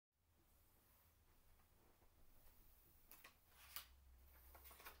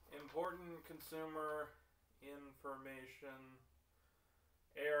important consumer information.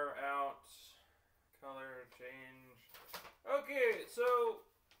 Air out. Color change. Okay, so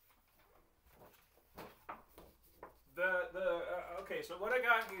okay, so what I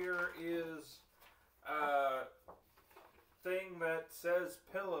got here is a thing that says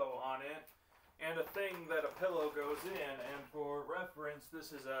pillow on it, and a thing that a pillow goes in. And for reference,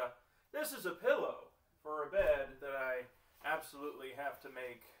 this is a pillow for a bed that I absolutely have to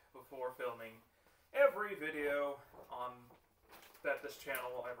make before filming every video on that this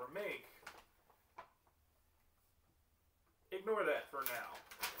channel will ever make. Ignore that for now.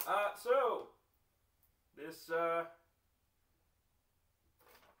 So this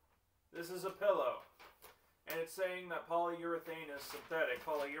is a pillow, and it's saying that polyurethane is synthetic.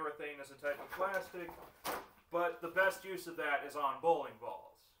 Polyurethane is a type of plastic, but the best use of that is on bowling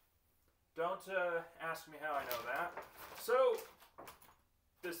balls. Don't ask me how I know that. So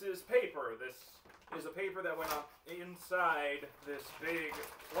this is paper. This is a paper that went up inside this big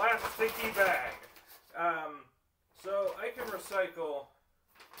plasticky bag. So I can recycle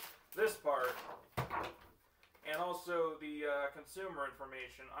this part and also the consumer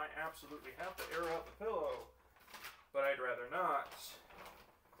information. I absolutely have to air out the pillow, but I'd rather not.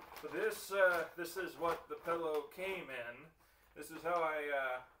 But this is what the pillow came in. This is how I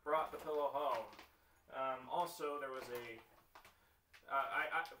brought the pillow home. Also, there was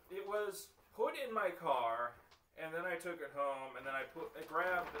it was put in my car, and then I took it home, and then I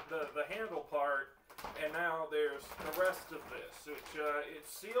grabbed the handle part, and now there's the rest of this, which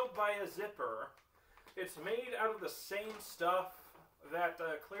it's sealed by a zipper. It's made out of the same stuff that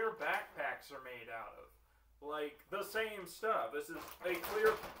clear backpacks are made out of. Like, the same stuff. This is a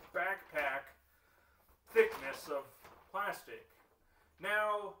clear backpack thickness of plastic.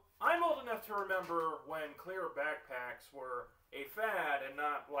 Now, I'm old enough to remember when clear backpacks were a fad and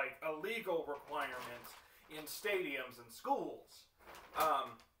not, like, a legal requirement in stadiums and schools.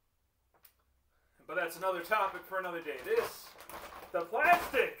 But that's another topic for another day. The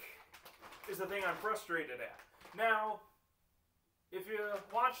plastic is the thing I'm frustrated at. Now, if you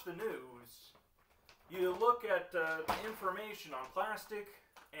watch the news, you look at the information on plastic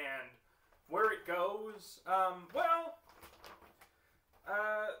and where it goes.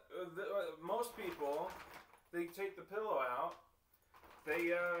 Most people, they take the pillow out,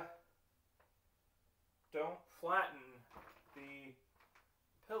 they don't flatten the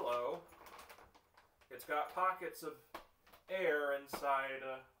pillow. It's got pockets of air inside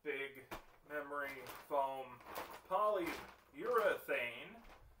a big memory foam polyurethane.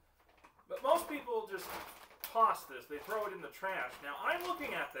 But most people just toss this. They throw it in the trash. Now, I'm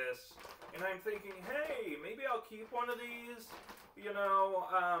looking at this, and I'm thinking, hey, maybe I'll keep one of these. You know,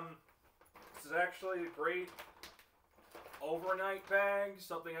 this is actually a great overnight bag.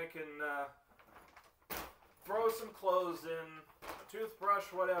 Something I can throw some clothes in, a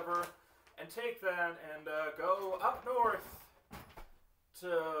toothbrush, whatever, and take that and go up north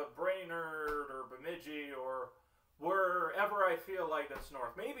to Brainerd or Bemidji or wherever I feel like that's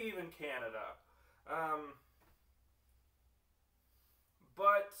north. Maybe even Canada.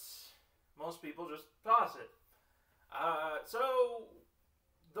 But most people just toss it. So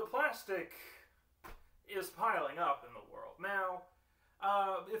the plastic is piling up in the world. Now,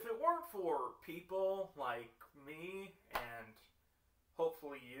 if it weren't for people like me and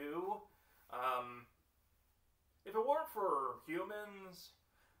hopefully you, if it weren't for humans,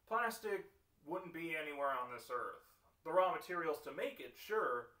 plastic wouldn't be anywhere on this earth. The raw materials to make it,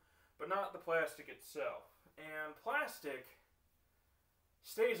 sure, but not the plastic itself. And plastic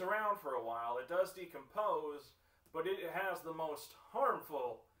stays around for a while. It does decompose, but it has the most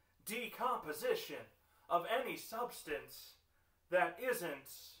harmful decomposition of any substance that isn't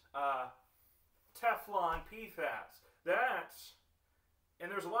Teflon PFAS.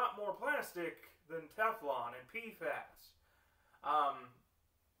 And there's a lot more plastic than Teflon and PFAS.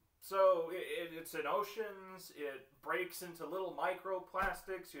 So it's in oceans, it breaks into little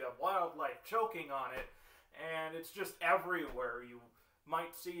microplastics, you have wildlife choking on it, and it's just everywhere. You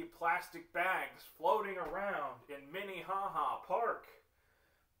might see plastic bags floating around in Minnehaha Park.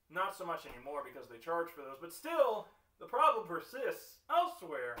 Not so much anymore because they charge for those, but still, the problem persists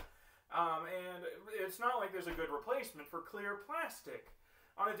elsewhere. And it's not like there's a good replacement for clear plastic.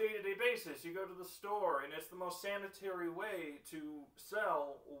 On a day-to-day basis, you go to the store, and it's the most sanitary way to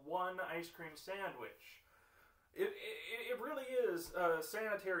sell one ice cream sandwich. It really is a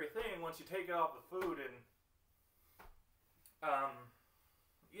sanitary thing once you take it off the food, and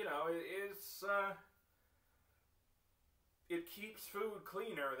you know, it keeps food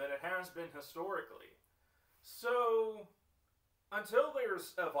cleaner than it has been historically. So until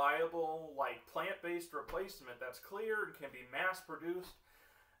there's a viable, like, plant-based replacement that's clear and can be mass-produced,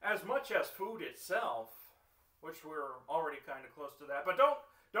 as much as food itself, which we're already kind of close to that, but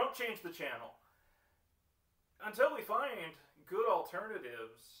don't change the channel. Until we find good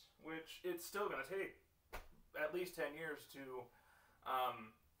alternatives, which it's still going to take at least 10 years to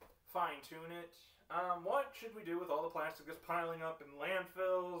fine-tune it, what should we do with all the plastic that's piling up in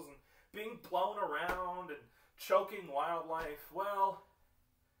landfills and being blown around and choking wildlife? Well,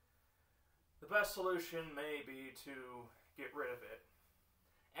 the best solution may be to get rid of it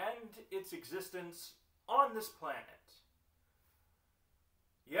and its existence on this planet.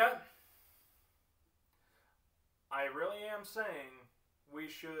 Yeah, I really am saying we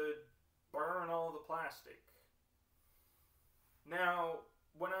should burn all the plastic. Now,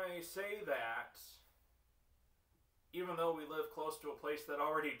 when I say that, even though we live close to a place that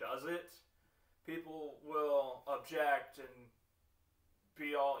already does it, people will object and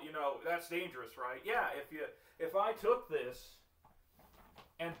be all, that's dangerous, right? Yeah, if I took this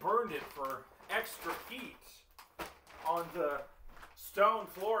and burned it for extra heat on the stone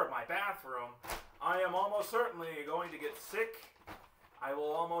floor of my bathroom, I am almost certainly going to get sick. I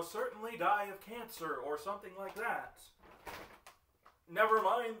will almost certainly die of cancer or something like that. Never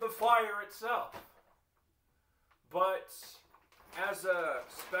mind the fire itself. But as a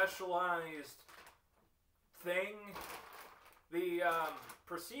specialized thing, the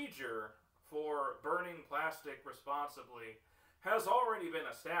procedure for burning plastic responsibly has already been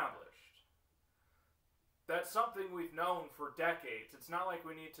established. That's something we've known for decades. It's not like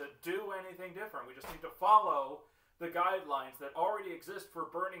we need to do anything different. We just need to follow the guidelines that already exist for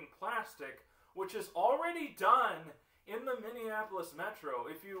burning plastic, which is already done in the Minneapolis Metro.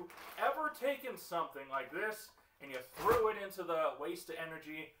 If you ever taken something like this and you threw it into the waste to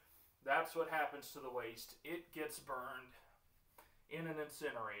energy, that's what happens to the waste. It gets burned in an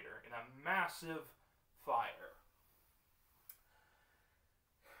incinerator in a massive fire.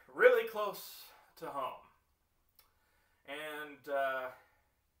 Really close to home. And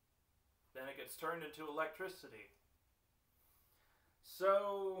then it gets turned into electricity.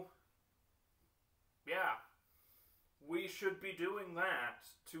 So, yeah, we should be doing that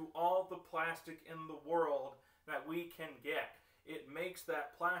to all the plastic in the world that we can get. It makes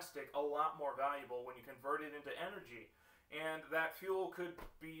that plastic a lot more valuable when you convert it into energy. And that fuel could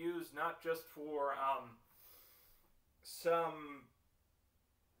be used not just for some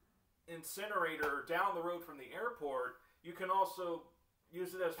incinerator down the road from the airport. You can also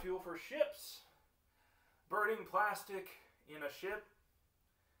use it as fuel for ships. Burning plastic in a ship,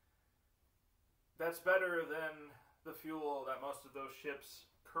 that's better than the fuel that most of those ships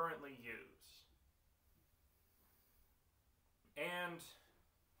currently use. And,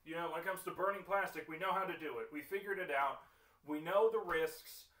 when it comes to burning plastic, we know how to do it. We figured it out. We know the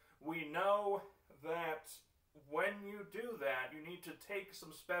risks. We know that when you do that, you need to take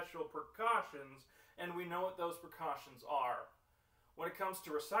some special precautions, and we know what those precautions are. When it comes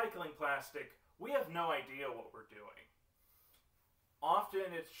to recycling plastic, we have no idea what we're doing.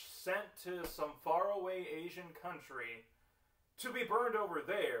 Often it's sent to some faraway Asian country to be burned over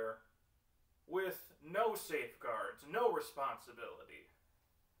there with no safeguards, no responsibility.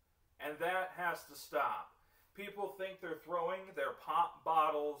 And that has to stop. People think they're throwing their pop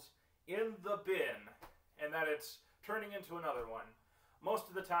bottles in the bin and that it's turning into another one. Most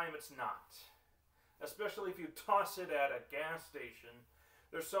of the time it's not. Especially if you toss it at a gas station,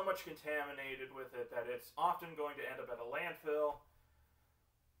 there's so much contaminated with it that it's often going to end up at a landfill.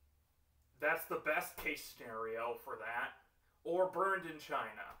 That's the best case scenario for that. Or burned in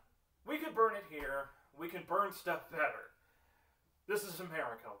China. We could burn it here. We can burn stuff better. This is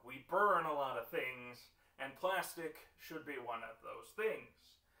America. We burn a lot of things, and plastic should be one of those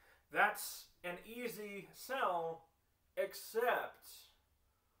things. That's an easy sell, except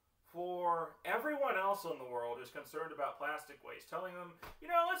for everyone else in the world who's concerned about plastic waste, telling them,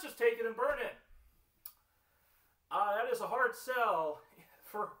 let's just take it and burn it. That is a hard sell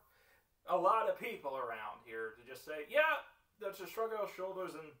for a lot of people around here to just say, yeah, let's just shrug our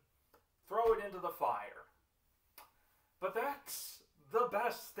shoulders and throw it into the fire. But that's the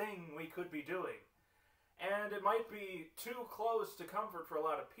best thing we could be doing. And it might be too close to comfort for a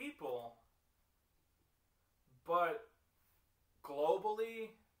lot of people, but globally,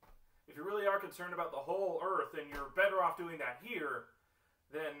 if you really are concerned about the whole earth, then you're better off doing that here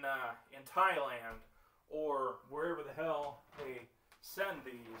than in Thailand or wherever the hell they send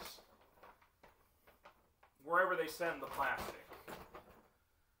these, wherever they send the plastic.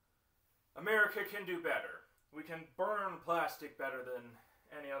 America can do better. We can burn plastic better than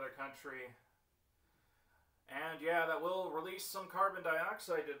any other country. And yeah, that will release some carbon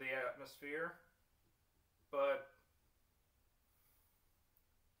dioxide to the atmosphere, but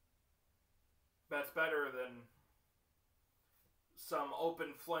that's better than some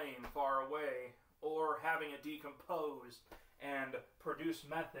open flame far away, or having it decompose and produce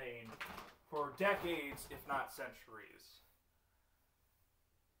methane for decades, if not centuries.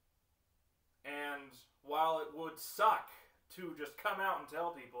 And while it would suck to just come out and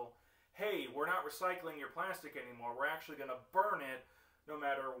tell people, hey, we're not recycling your plastic anymore, we're actually going to burn it no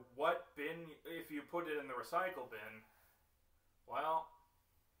matter what bin, if you put it in the recycle bin, well,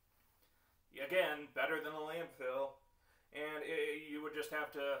 again, better than a landfill. And you would just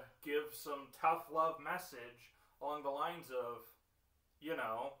have to give some tough love message along the lines of, you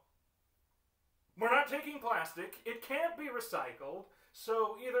know, we're not taking plastic, it can't be recycled,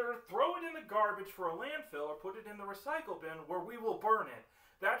 so either throw it in the garbage for a landfill or put it in the recycle bin where we will burn it.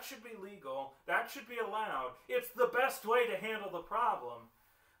 That should be legal, that should be allowed. It's the best way to handle the problem.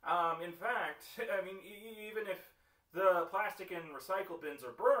 In fact, I mean, even if the plastic and recycle bins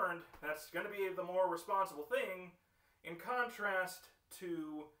are burned, that's going to be the more responsible thing, in contrast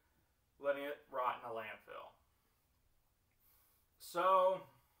to letting it rot in a landfill. So,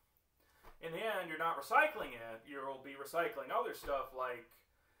 in the end, you're not recycling it. You'll be recycling other stuff like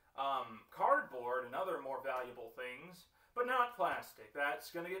cardboard and other more valuable things, but not plastic.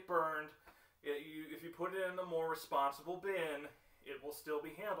 That's going to get burned. If you put it in the more responsible bin, it will still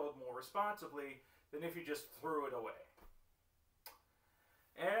be handled more responsibly than if you just threw it away.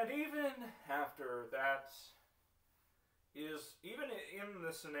 And even after that, even in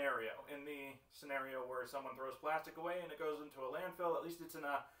the scenario where someone throws plastic away and it goes into a landfill, at least it's in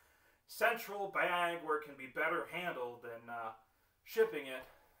a central bag where it can be better handled than shipping it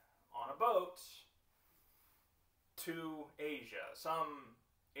on a boat to Asia, some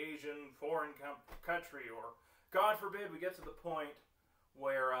Asian foreign country, or God forbid we get to the point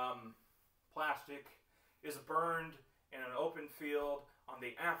where plastic is burned in an open field on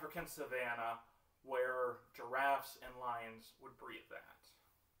the African savannah where giraffes and lions would breathe that.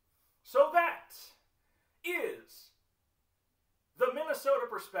 So that is the Minnesota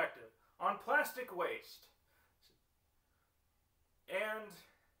perspective on plastic waste. And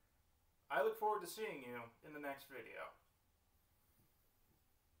I look forward to seeing you in the next video.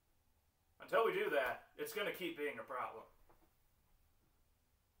 Until we do that, it's going to keep being a problem.